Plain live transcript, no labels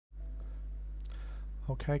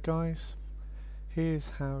Okay guys, here's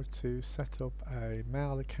how to set up a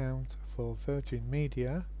mail account for Virgin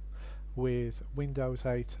Media with Windows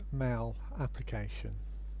 8 mail application.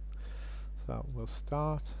 So we'll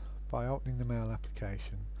start by opening the mail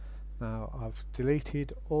application. Now I've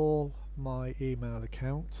deleted all my email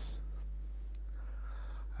accounts.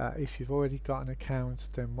 If you've already got an account,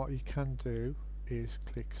 then what you can do is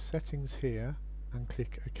click settings here and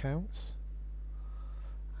click accounts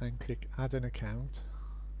and click add an account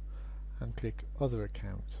and click other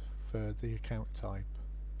account for the account type.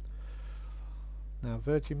 Now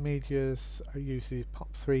Virgin Media uses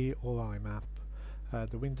POP3 or IMAP.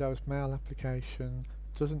 The Windows Mail application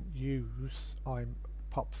doesn't use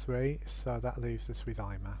POP3, so that leaves us with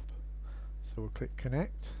IMAP. So we'll click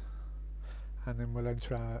connect and then we'll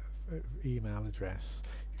enter our email address.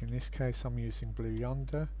 In this case I'm using Blue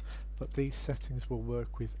Yonder, but these settings will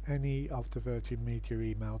work with any of the Virgin Media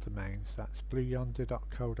email domains. That's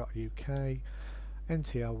blueyonder.co.uk,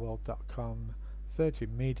 ntlworld.com,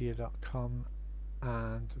 virginmedia.com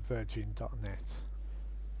and virgin.net.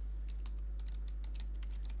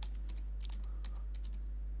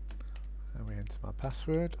 And we enter my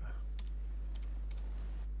password.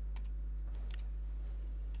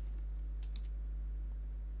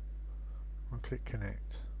 I'll click connect.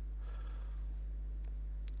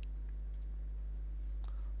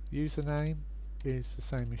 Username is the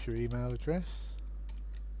same as your email address.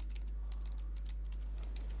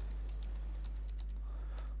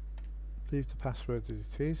 Leave the password as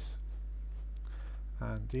it is.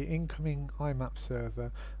 And the incoming IMAP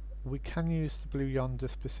server, we can use the Blue Yonder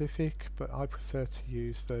specific, but I prefer to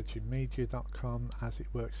use virginmedia.com as it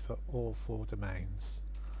works for all 4 domains.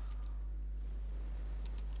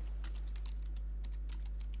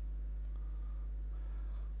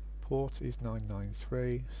 Port is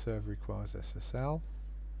 993, server requires SSL,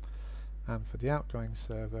 and for the outgoing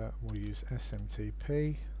server we'll use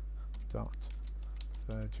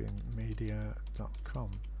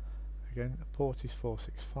smtp.virginmedia.com. Again, the port is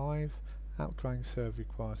 465, outgoing server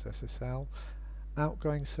requires SSL.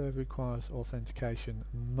 Outgoing server requires authentication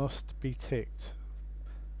must be ticked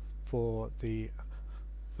for the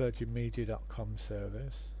virginmedia.com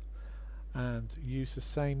servers, and use the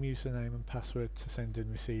same username and password to send and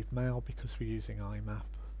receive mail because we're using IMAP.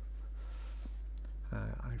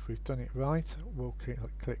 If we've done it right, we'll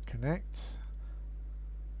click connect,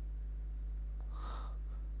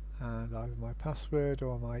 and either my password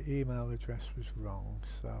or my email address was wrong,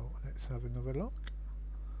 so let's have another look.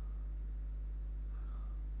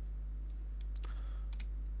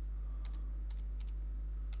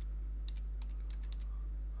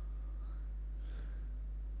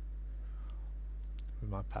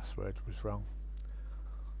 My password was wrong.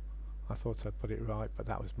 I thought I'd put it right, but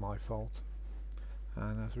that was my fault.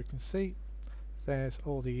 And as we can see, there's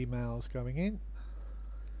all the emails going in.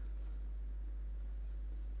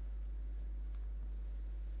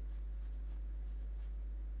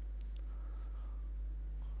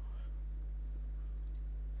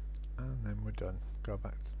 And then we're done. Go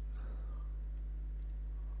back to